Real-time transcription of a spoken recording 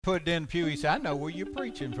put it in the pew. He said, I know where you're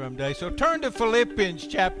preaching from today. So turn to Philippians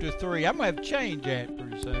chapter 3. I'm going to have to change that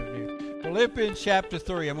pretty soon here. Philippians chapter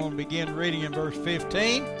 3. I'm going to begin reading in verse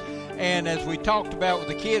 15. And as we talked about with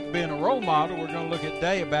the kids being a role model, we're going to look at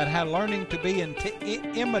today about how learning to be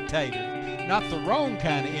imitators. Not the wrong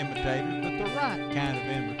kind of imitators, but the right kind of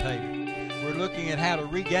imitators. We're looking at how to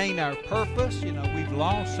regain our purpose. You know, we've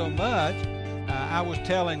lost so much. I was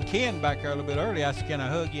telling Ken back there a little bit earlier, I said, can I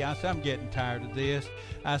hug you? I said, I'm getting tired of this.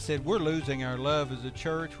 I said, we're losing our love as a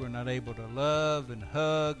church. We're not able to love and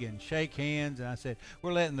hug and shake hands. And I said,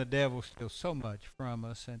 we're letting the devil steal so much from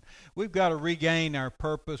us. And we've got to regain our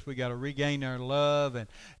purpose. We've got to regain our love. And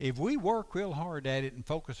if we work real hard at it and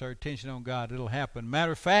focus our attention on God, it'll happen.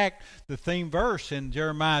 Matter of fact, the theme verse in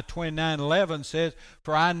Jeremiah 29:11 says,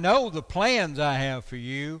 for I know the plans I have for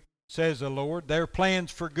you, says the Lord. They're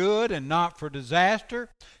plans for good and not for disaster,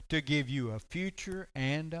 to give you a future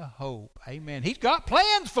and a hope. Amen. He's got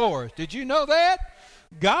plans for us. Did you know that?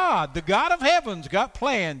 God, the God of heaven's got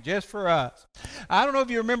plans just for us. I don't know if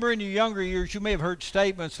you remember in your younger years, you may have heard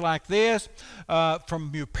statements like this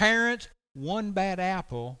from your parents. One bad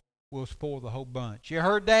apple will spoil the whole bunch. You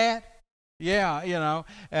heard that? Yeah, you know,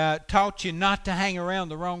 taught you not to hang around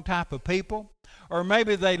the wrong type of people. Or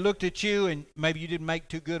maybe they looked at you and maybe you didn't make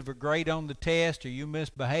too good of a grade on the test, or you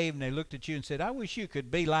misbehaved, and they looked at you and said, I wish you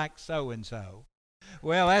could be like so-and-so.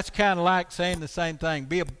 Well, that's kind of like saying the same thing.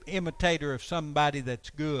 Be an imitator of somebody that's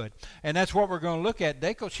good. And that's what we're going to look at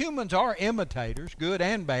today, because humans are imitators, good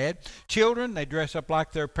and bad. Children, they dress up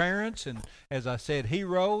like their parents, and as I said,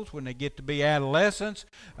 heroes, when they get to be adolescents,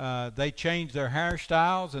 they change their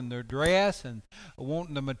hairstyles and their dress and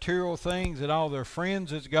wanting the material things that all their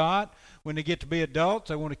friends has got. When they get to be adults,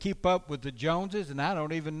 they want to keep up with the Joneses, and I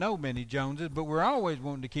don't even know many Joneses, but we're always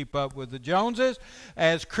wanting to keep up with the Joneses.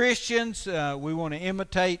 As Christians, we want to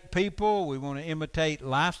imitate people. We want to imitate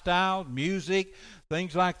lifestyle, music,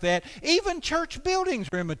 things like that. Even church buildings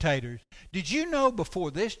are imitators. Did you know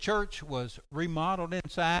before this church was remodeled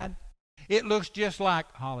inside, it looks just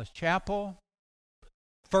like Hollis Chapel,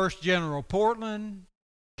 First General Portland,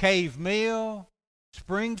 Cave Mill,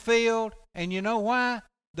 Springfield, and you know why?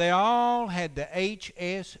 They all had the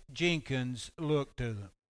H.S. Jenkins look to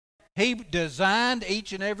them. He designed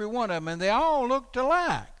each and every one of them, and they all looked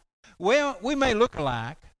alike. Well, we may look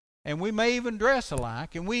alike, and we may even dress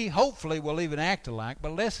alike, and we hopefully will even act alike,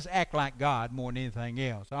 but let's act like God more than anything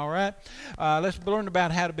else, all right? Let's learn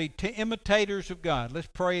about how to be imitators of God. Let's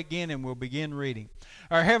pray again, and we'll begin reading.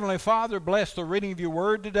 Our Heavenly Father, bless the reading of your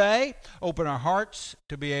word today. Open our hearts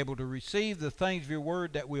to be able to receive the things of your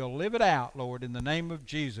word, that we'll live it out, Lord, in the name of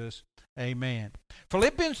Jesus. Amen.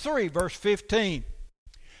 Philippians 3, verse 15.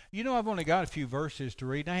 You know, I've only got a few verses to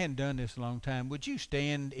read, and I hadn't done this in a long time. Would you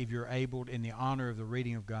stand, if you're able, in the honor of the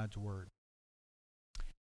reading of God's word?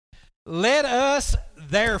 Let us,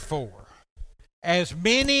 therefore, as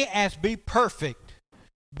many as be perfect,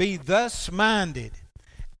 be thus minded,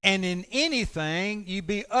 and in anything ye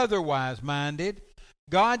be otherwise minded,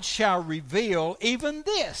 God shall reveal even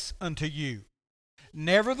this unto you.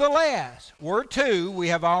 Nevertheless, whereto we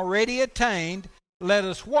have already attained, let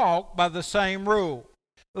us walk by the same rule.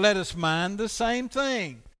 Let us mind the same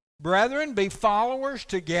thing. Brethren, be followers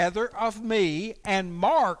together of me, and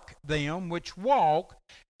mark them which walk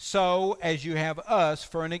so as you have us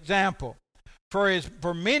for an example.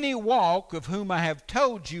 For many walk, of whom I have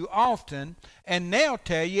told you often, and now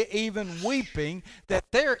tell you, even weeping, that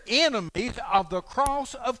they're enemies of the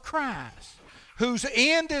cross of Christ, whose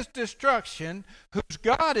end is destruction, whose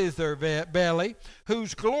God is their belly,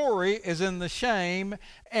 whose glory is in the shame,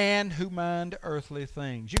 and who mind earthly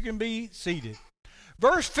things. You can be seated.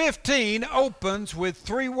 Verse 15 opens with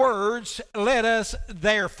three words, let us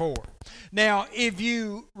therefore. Now, if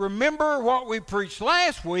you remember what we preached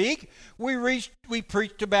last week, we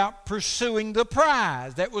preached about pursuing the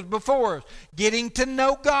prize that was before us, getting to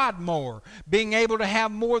know God more, being able to have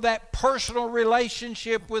more of that personal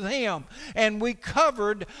relationship with Him. And we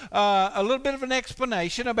covered a little bit of an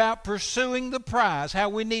explanation about pursuing the prize, how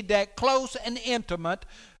we need that close and intimate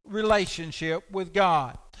relationship with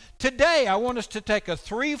God. Today, I want us to take a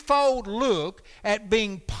threefold look at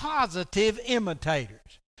being positive imitators.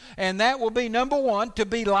 And that will be, number one, to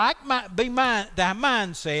be like the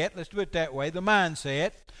mindset. Let's do it that way, the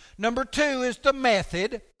mindset. Number two is the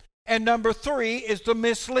method. And number three is the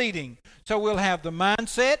misleading. So we'll have the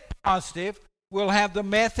mindset, positive. We'll have the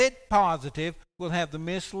method, positive. We'll have the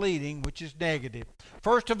misleading, which is negative.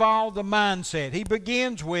 First of all, the mindset. He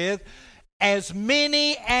begins with, as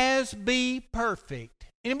many as be perfect.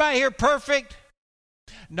 Anybody here perfect?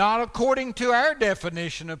 Not according to our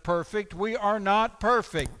definition of perfect. We are not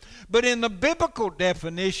perfect. But in the biblical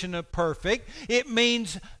definition of perfect, it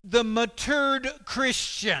means the matured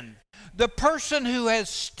Christian. The person who has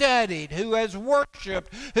studied, who has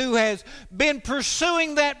worshiped, who has been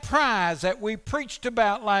pursuing that prize that we preached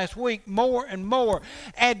about last week more and more,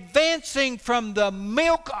 advancing from the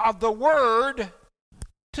milk of the Word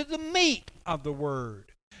to the meat of the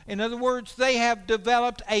Word. In other words, they have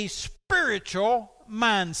developed a spiritual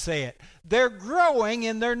mindset. They're growing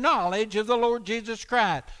in their knowledge of the Lord Jesus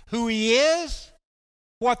Christ, who He is,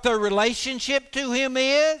 what their relationship to Him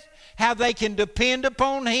is, how they can depend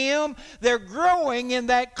upon Him. They're growing in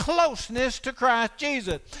that closeness to Christ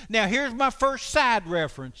Jesus. Now, here's my first side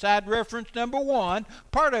reference. Side reference number 1.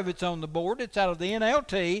 Part of it's on the board. It's out of the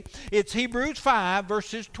NLT. It's Hebrews 5,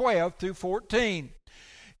 verses 12 through 14.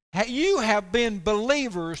 You have been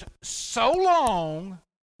believers so long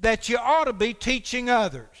that you ought to be teaching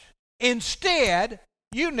others. Instead,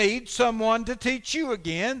 you need someone to teach you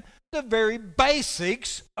again the very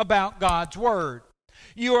basics about God's Word.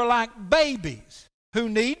 You are like babies who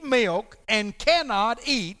need milk and cannot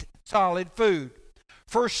eat solid food.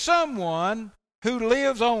 For someone who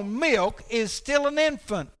lives on milk is still an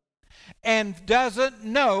infant and doesn't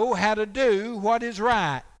know how to do what is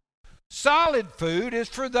right. Solid food is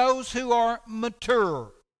for those who are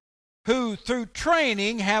mature, who through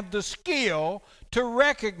training have the skill to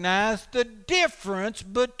recognize the difference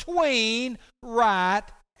between right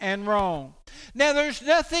and wrong. Now, there's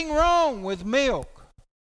nothing wrong with milk.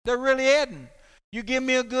 There really isn't. You give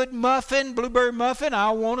me a good muffin, blueberry muffin, I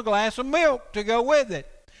want a glass of milk to go with it.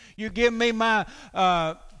 You give me my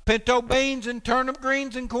pinto beans and turnip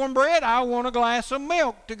greens and cornbread, I want a glass of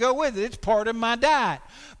milk to go with it. It's part of my diet.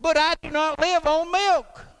 But I do not live on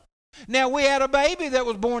milk. Now, we had a baby that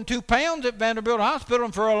was born 2 pounds at Vanderbilt Hospital,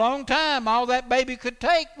 and for a long time, all that baby could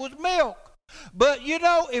take was milk. But, you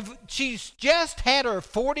know, if she's just had her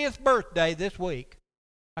 40th birthday this week,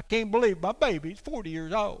 I can't believe my baby's 40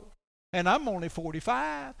 years old, and I'm only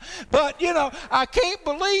 45. But, you know, I can't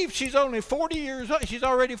believe she's only 40 years old. She's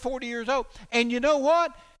already 40 years old. And you know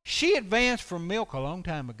what? She advanced from milk a long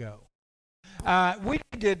time ago. We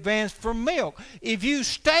need to advance from milk. If you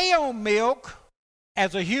stay on milk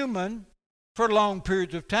as a human for long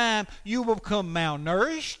periods of time, you will become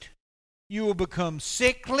malnourished. You will become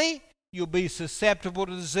sickly. You'll be susceptible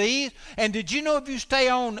to disease. And did you know if you stay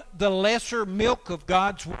on the lesser milk of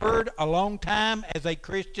God's Word a long time as a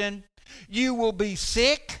Christian, you will be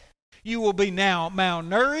sick, you will be now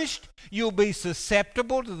malnourished, you'll be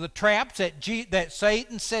susceptible to the traps that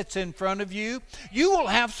Satan sets in front of you. You will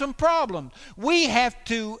have some problems. We have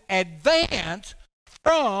to advance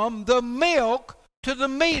from the milk to the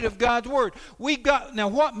meat of God's Word. Now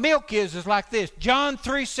what milk is like this. John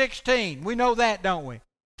 3:16. We know that, don't we?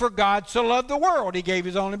 For God so loved the world, He gave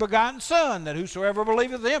His only begotten Son, that whosoever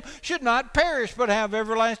believeth in Him should not perish, but have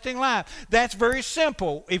everlasting life. That's very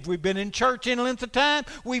simple. If we've been in church any length of time,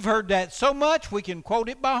 we've heard that so much, we can quote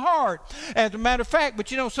it by heart. As a matter of fact, but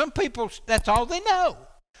you know, some people, that's all they know.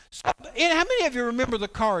 How many of you remember the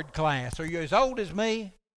card class? Are you as old as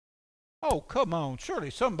me? Oh, come on. Surely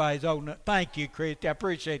somebody's old enough. Thank you, Chris. I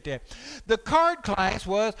appreciate that. The card class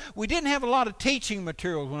we didn't have a lot of teaching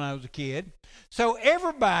materials when I was a kid. So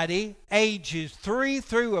everybody ages 3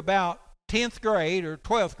 through about 10th grade or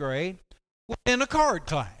 12th grade was in a card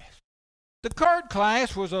class. The card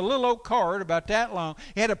class was a little old card about that long.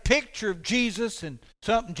 It had a picture of Jesus and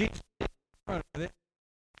something Jesus did in front of it.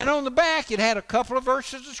 And on the back it had a couple of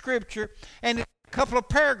verses of Scripture and a couple of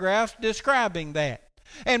paragraphs describing that.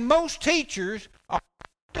 And most teachers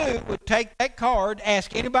would take that card,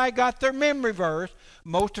 ask anybody got their memory verse.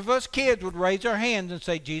 Most of us kids would raise our hands and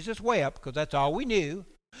say, Jesus wept, because that's all we knew.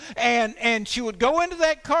 And she would go into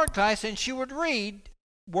that card class and she would read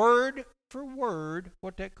word for word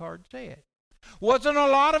what that card said. Wasn't a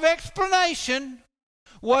lot of explanation.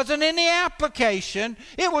 Wasn't any application.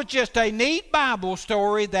 It was just a neat Bible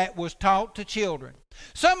story that was taught to children.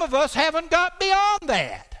 Some of us haven't got beyond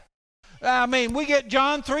that. I mean, we get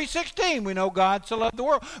John 3:16. We know God so loved the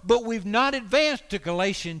world. But we've not advanced to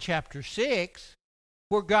Galatians chapter 6,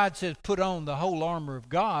 where God says, put on the whole armor of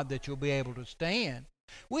God that you'll be able to stand.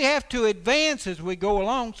 We have to advance as we go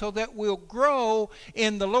along so that we'll grow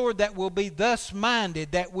in the Lord, that will be thus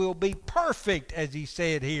minded, that will be perfect, as He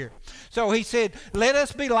said here. So He said, let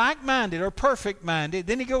us be like-minded or perfect-minded.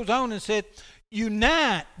 Then He goes on and said,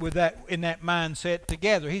 unite with that in that mindset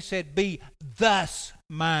together. He said, be thus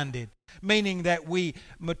minded. Meaning that we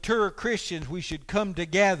mature Christians, we should come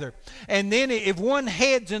together. And then if one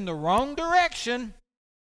heads in the wrong direction,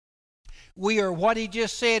 we are what He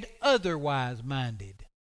just said, otherwise minded.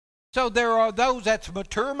 So there are those that's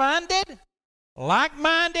mature-minded,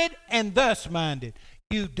 like-minded, and thus-minded.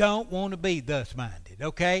 You don't want to be thus-minded,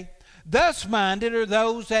 okay? Thus-minded are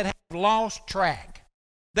those that have lost track.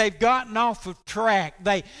 They've gotten off of track.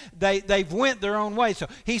 They've went their own way. So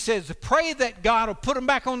he says, pray that God will put them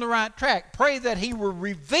back on the right track. Pray that he will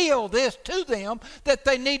reveal this to them, that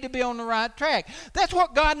they need to be on the right track. That's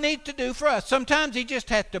what God needs to do for us. Sometimes he just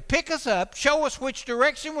has to pick us up, show us which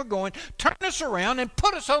direction we're going, turn us around, and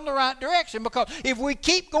put us on the right direction. Because if we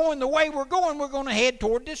keep going the way we're going to head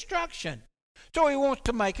toward destruction. So he wants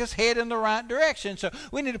to make us head in the right direction. So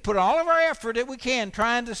we need to put all of our effort that we can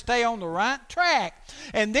trying to stay on the right track.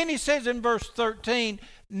 And then he says in verse 13,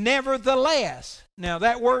 nevertheless. Now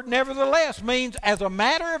that word nevertheless means as a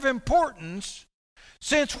matter of importance,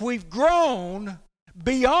 since we've grown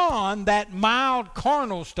beyond that mild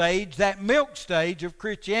carnal stage, that milk stage of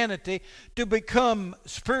Christianity, to become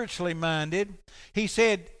spiritually minded. He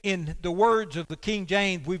said in the words of the King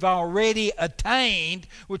James, we've already attained,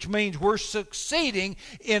 which means we're succeeding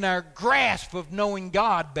in our grasp of knowing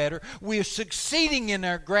God better. We're succeeding in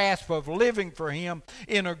our grasp of living for him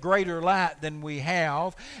in a greater light than we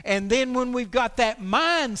have. And then when we've got that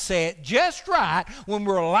mindset just right, when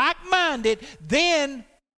we're like-minded, then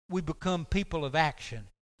we become people of action.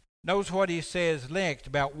 Notice what he says next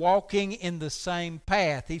about walking in the same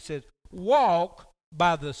path. He says, walk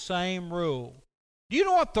by the same rule. Do you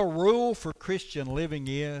know what the rule for Christian living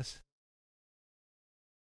is?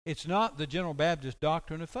 It's not the General Baptist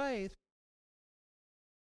doctrine of faith.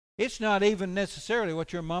 It's not even necessarily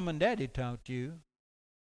what your mom and daddy taught you.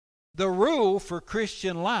 The rule for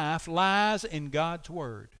Christian life lies in God's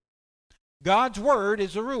Word. God's Word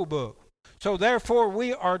is the rule book. So therefore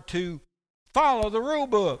we are to follow the rule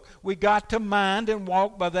book. We got to mind and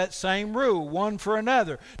walk by that same rule, one for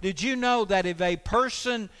another. Did you know that if a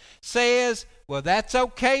person says, well, that's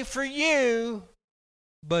okay for you,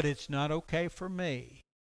 but it's not okay for me,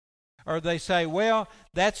 or they say, well,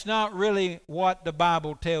 that's not really what the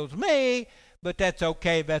Bible tells me, but that's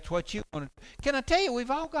okay if that's what you want to do. Can I tell you,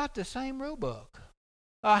 we've all got the same rule book.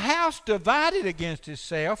 A house divided against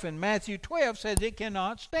itself in Matthew 12 says it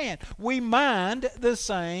cannot stand. We mind the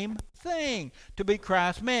same thing, to be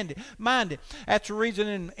Christ-minded. That's the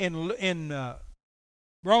reason in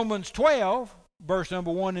Romans 12, verse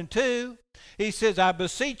number 1 and 2, he says, I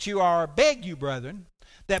beseech you, or I beg you, brethren,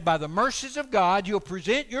 that by the mercies of God you'll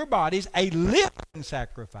present your bodies a living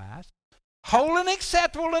sacrifice, holy and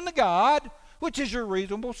acceptable unto God, which is your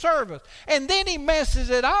reasonable service. And then he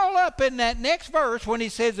messes it all up in that next verse when he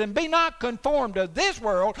says, and be not conformed to this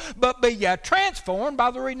world, but be transformed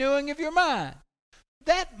by the renewing of your mind.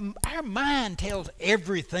 Our mind tells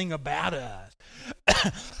everything about us.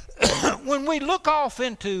 When we look off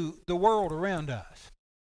into the world around us,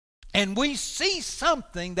 and we see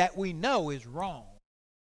something that we know is wrong,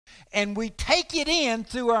 and we take it in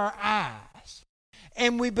through our eyes,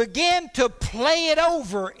 and we begin to play it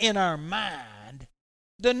over in our mind,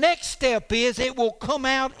 the next step is it will come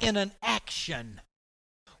out in an action.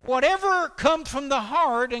 Whatever comes from the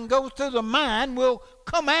heart and goes through the mind will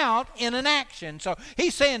come out in an action. So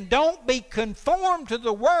he's saying don't be conformed to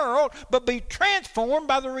the world, but be transformed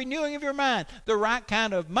by the renewing of your mind. The right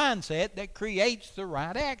kind of mindset that creates the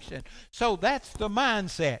right action. So that's the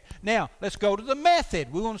mindset. Now, let's go to the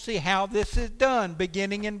method. We want to see how this is done.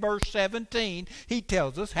 Beginning in verse 17, he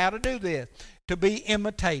tells us how to do this. To be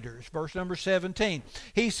imitators. Verse number 17.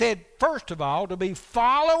 He said, first of all, to be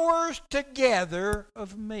followers together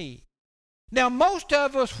of me. Now, most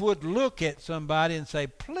of us would look at somebody and say,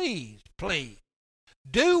 please,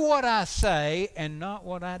 do what I say and not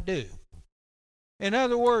what I do. In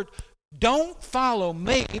other words, don't follow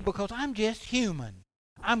me because I'm just human.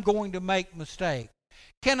 I'm going to make mistakes.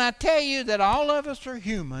 Can I tell you that all of us are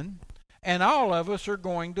human? And all of us are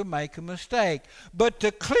going to make a mistake. But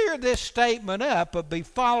to clear this statement up of be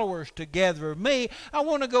followers together of me, I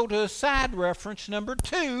want to go to a side reference number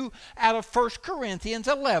 2 out of 1 Corinthians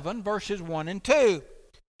 11, verses 1 and 2.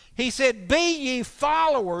 He said, be ye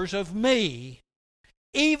followers of me,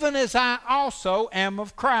 even as I also am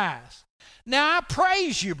of Christ. Now I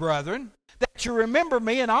praise you, brethren, that you remember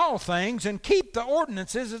me in all things and keep the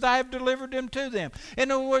ordinances as I have delivered them to them. In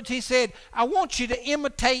other words, he said, I want you to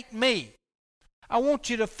imitate me. I want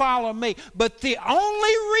you to follow me. But the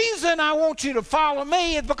only reason I want you to follow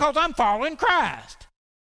me is because I'm following Christ.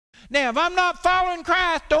 Now, if I'm not following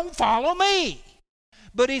Christ, don't follow me.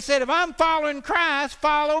 But he said, if I'm following Christ,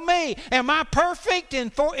 follow me. Am I perfect in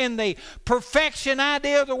the perfection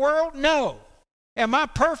idea of the world? No. Am I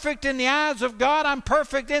perfect in the eyes of God? I'm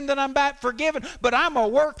perfect in that I'm forgiven, but I'm a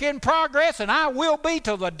work in progress, and I will be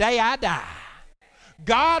till the day I die.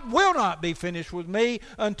 God will not be finished with me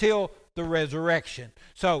until the resurrection.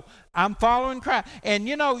 So I'm following Christ. And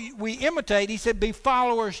we imitate. He said, be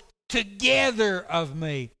followers together of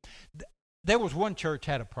me. There was one church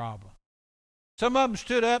had a problem. Some of them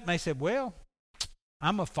stood up and they said, well,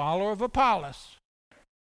 I'm a follower of Apollos.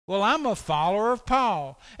 Well, I'm a follower of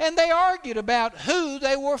Paul. And they argued about who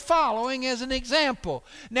they were following as an example.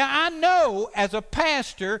 Now, I know as a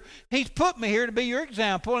pastor, he's put me here to be your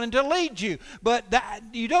example and to lead you. But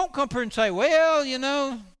you don't come here and say,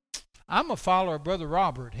 well, I'm a follower of Brother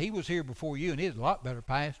Robert. He was here before you, and he's a lot better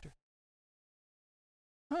pastor.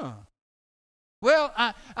 Well,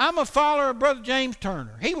 I'm a follower of Brother James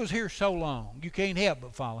Turner. He was here so long, you can't help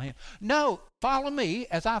but follow him. No, follow me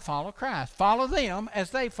as I follow Christ. Follow them as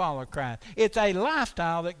they follow Christ. It's a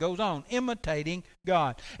lifestyle that goes on, imitating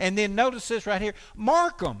God. And then notice this right here.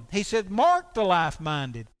 Mark them. He said, mark the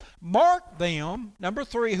life-minded. Mark them, number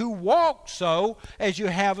 3, who walk so as you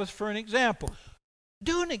have us for an example.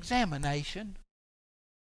 Do an examination.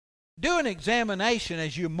 Do an examination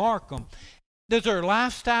as you mark them. Does their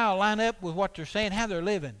lifestyle line up with what they're saying, how they're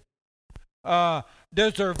living?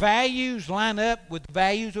 Does their values line up with the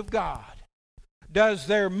values of God? Does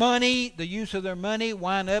their money, the use of their money,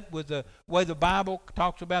 line up with the way the Bible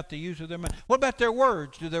talks about the use of their money? What about their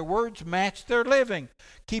words? Do their words match their living?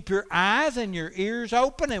 Keep your eyes and your ears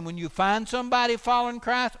open, and when you find somebody following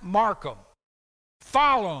Christ, mark them.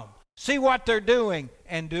 Follow them. See what they're doing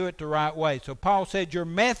and do it the right way. So Paul said your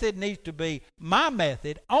method needs to be my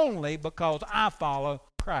method only because I follow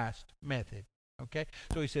Christ's method. Okay?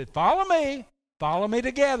 So he said, follow me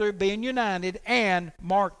together, being united, and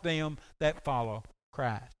mark them that follow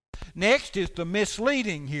Christ. Next is the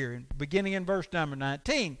misleading here, beginning in verse number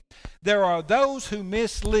 19. There are those who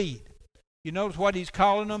mislead. You notice what he's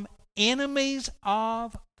calling them? Enemies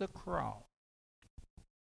of the cross.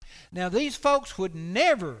 Now these folks would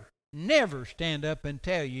never stand up and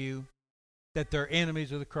tell you that they're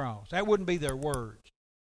enemies of the cross. That wouldn't be their words.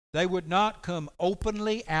 They would not come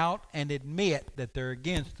openly out and admit that they're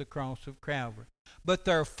against the cross of Calvary. But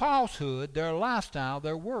their falsehood, their lifestyle,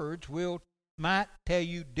 their words might tell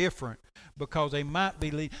you different because they might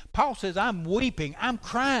be Paul says, I'm weeping, I'm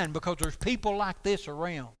crying because there's people like this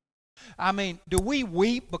around. I mean, do we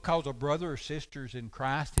weep because a brother or sister in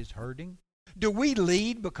Christ is hurting? Do we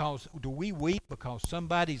weep because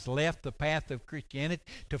somebody's left the path of Christianity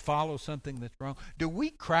to follow something that's wrong? Do we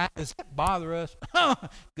cry? Does that bother us?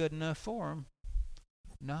 Good enough for them.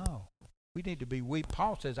 No. We need to be weep.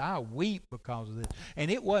 Paul says, I weep because of this.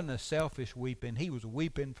 And it wasn't a selfish weeping. He was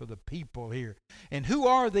weeping for the people here. And who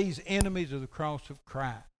are these enemies of the cross of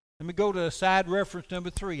Christ? Let me go to a side reference number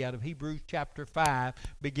 3 out of Hebrews chapter 5,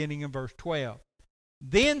 beginning in verse 12.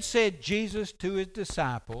 Then said Jesus to his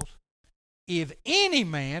disciples, if any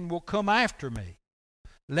man will come after me,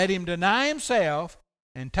 let him deny himself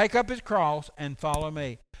and take up his cross and follow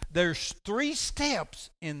me. There's 3 steps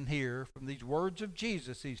in here from these words of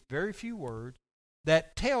Jesus, these very few words,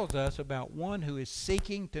 that tells us about one who is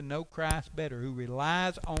seeking to know Christ better, who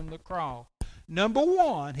relies on the cross. Number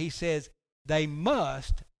 1, he says, they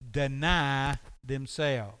must deny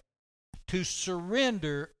themselves, to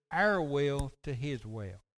surrender our will to his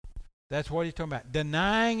will. That's what he's talking about.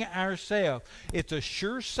 Denying ourselves. It's a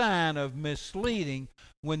sure sign of misleading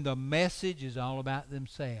when the message is all about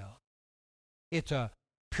themselves. It's a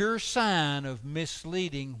pure sign of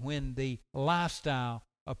misleading when the lifestyle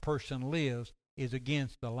a person lives is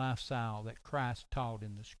against the lifestyle that Christ taught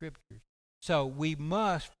in the Scriptures. So we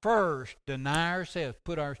must first deny ourselves.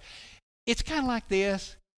 It's kind of like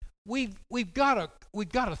this. We've got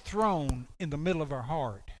a throne in the middle of our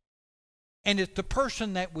heart. And it's the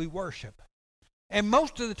person that we worship. And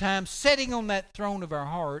most of the time, sitting on that throne of our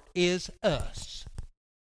heart is us.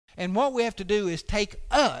 And what we have to do is take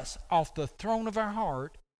us off the throne of our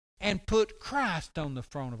heart and put Christ on the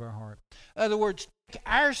throne of our heart. In other words, take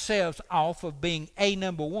ourselves off of being a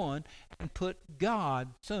number 1 and put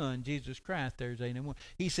God's Son, Jesus Christ, there as a number 1.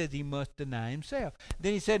 He says he must deny himself.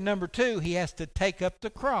 Then he said number 2, he has to take up the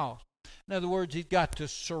cross. In other words, he's got to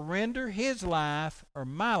surrender his life, or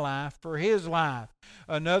my life, for his life.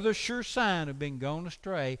 Another sure sign of being gone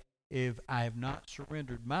astray, if I have not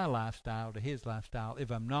surrendered my lifestyle to his lifestyle, if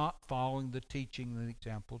I'm not following the teaching and the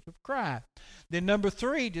examples of Christ. Then number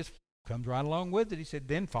 3 just comes right along with it. He said,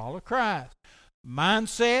 then follow Christ.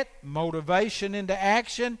 Mindset, motivation into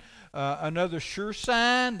action. Another sure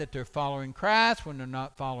sign that they're following Christ when they're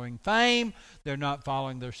not following fame, they're not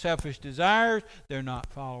following their selfish desires, they're not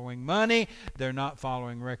following money, they're not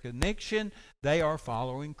following recognition, they are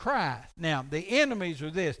following Christ. Now, the enemies are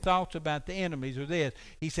this. Thoughts about the enemies are this.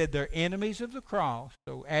 He said they're enemies of the cross.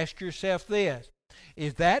 So ask yourself this.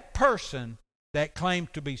 is that person that claims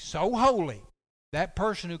to be so holy, that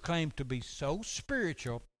person who claims to be so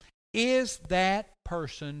spiritual, is that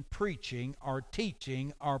person preaching or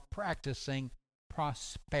teaching or practicing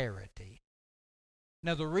prosperity?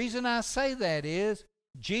 Now, the reason I say that is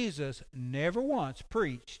Jesus never once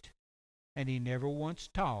preached and he never once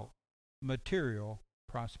taught material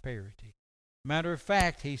prosperity. Matter of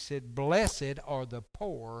fact, he said, blessed are the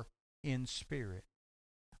poor in spirit.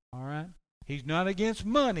 All right? He's not against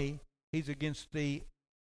money. He's against the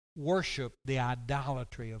worship, the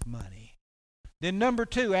idolatry of money. Then number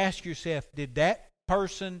 2, ask yourself, did that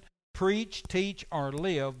person preach, teach, or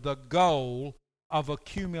live the goal of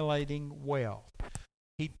accumulating wealth?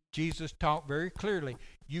 Jesus taught very clearly,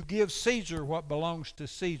 you give Caesar what belongs to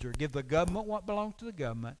Caesar. Give the government what belongs to the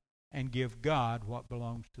government, and give God what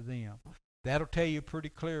belongs to them. That'll tell you pretty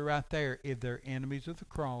clear right there if they're enemies of the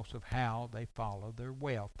cross, of how they follow their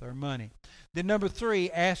wealth, their money. Then number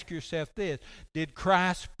 3, ask yourself this. Did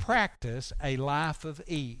Christ practice a life of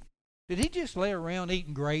ease? Did he just lay around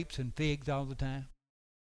eating grapes and figs all the time?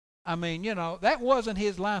 I mean, that wasn't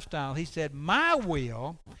his lifestyle. He said, my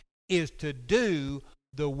will is to do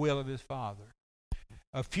the will of his Father.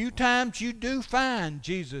 A few times you do find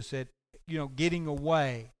Jesus at, getting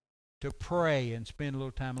away to pray and spend a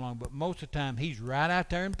little time alone. But most of the time, he's right out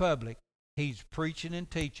there in public. He's preaching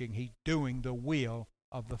and teaching. He's doing the will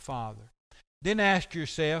of the Father. Then ask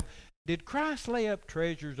yourself, did Christ lay up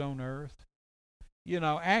treasures on earth?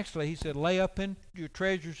 Actually, he said, lay up in your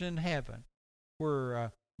treasures in heaven,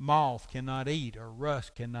 where moth cannot eat or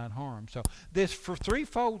rust cannot harm. So this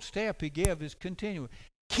threefold step he gave is continuing.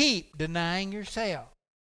 Keep denying yourself.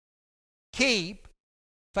 Keep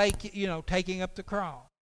taking up the cross.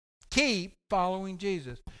 Keep following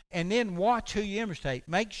Jesus. And then watch who you imitate.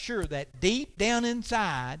 Make sure that deep down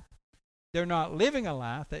inside, they're not living a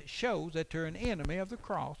life that shows that they're an enemy of the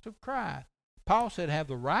cross of Christ. Paul said, have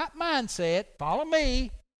the right mindset, follow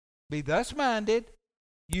me, be thus minded,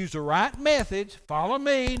 use the right methods, follow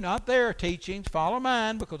me, not their teachings, follow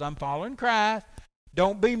mine because I'm following Christ.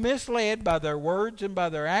 Don't be misled by their words and by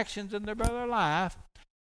their actions and by their life.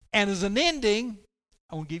 And as an ending,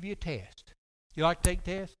 I want to give you a test. You like to take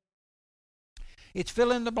tests? It's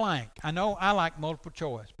fill in the blank. I know I like multiple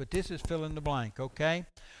choice, but this is fill in the blank, okay?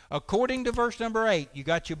 According to verse number 8, you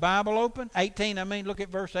got your Bible open? 18, look at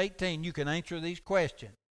verse 18. You can answer these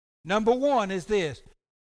questions. Number 1 is this.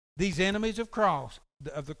 These enemies of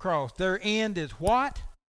the cross, their end is what?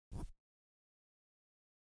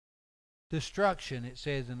 Destruction, it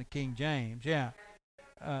says in the King James. Yeah.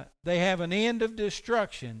 They have an end of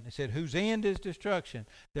destruction. It said, whose end is destruction.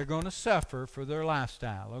 They're going to suffer for their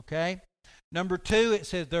lifestyle, okay? Number 2, it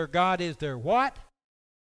says their God is their what?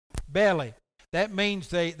 Belly. That means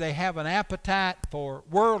they have an appetite for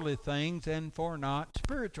worldly things and for not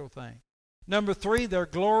spiritual things. Number 3, their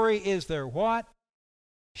glory is their what?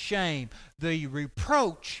 Shame. The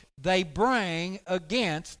reproach they bring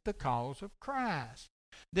against the cause of Christ.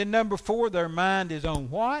 Then number 4, their mind is on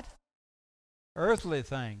what? Earthly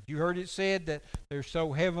things. You heard it said that they're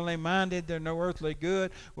so heavenly minded, they're no earthly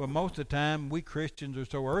good. Well, most of the time, we Christians are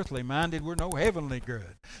so earthly minded, we're no heavenly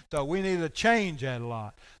good. So we need to change that a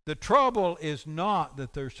lot. The trouble is not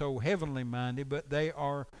that they're so heavenly minded, but they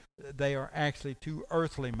are actually too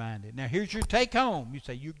earthly minded. Now, here's your take home. You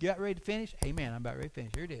say, you got ready to finish? Amen, I'm about ready to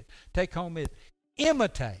finish. Here it is. Take home is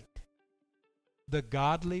imitate the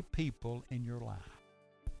godly people in your life.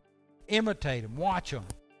 Imitate them. Watch them.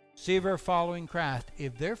 See if they're following Christ.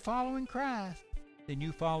 If they're following Christ, then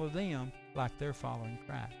you follow them like they're following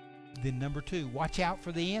Christ. Then number 2, watch out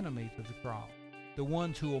for the enemies of the cross. The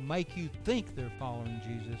ones who will make you think they're following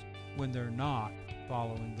Jesus when they're not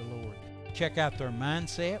following the Lord. Check out their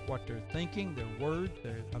mindset, what they're thinking, their words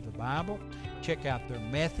of the Bible. Check out their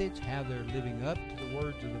methods, how they're living up to the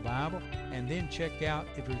words of the Bible. And then check out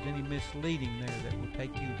if there's any misleading there that will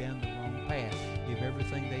take you down the wrong path. If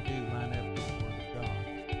everything they do line up with the Word of God.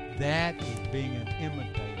 That is being an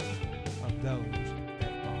imitator of those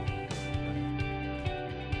that follow.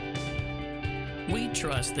 We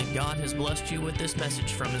trust that God has blessed you with this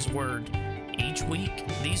message from His Word. Each week,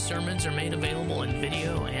 these sermons are made available in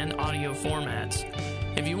video and audio formats.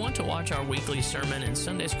 If you want to watch our weekly sermon and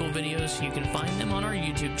Sunday school videos, you can find them on our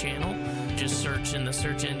YouTube channel. Just search in the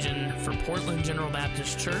search engine for Portland General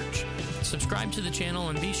Baptist Church. Subscribe to the channel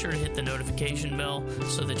and be sure to hit the notification bell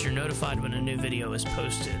so that you're notified when a new video is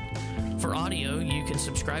posted. For audio, you can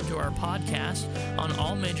subscribe to our podcast on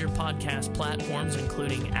all major podcast platforms,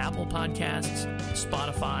 including Apple Podcasts,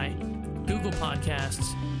 Spotify, Google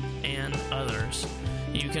Podcasts, and others.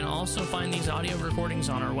 You can also find these audio recordings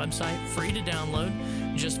on our website, free to download.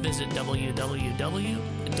 Just visit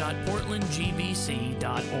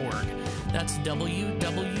www.portlandgbc.org. That's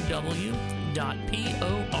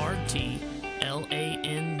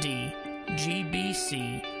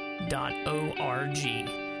www.portlandgbc.org.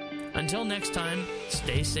 Until next time,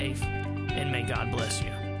 stay safe, and may God bless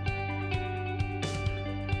you.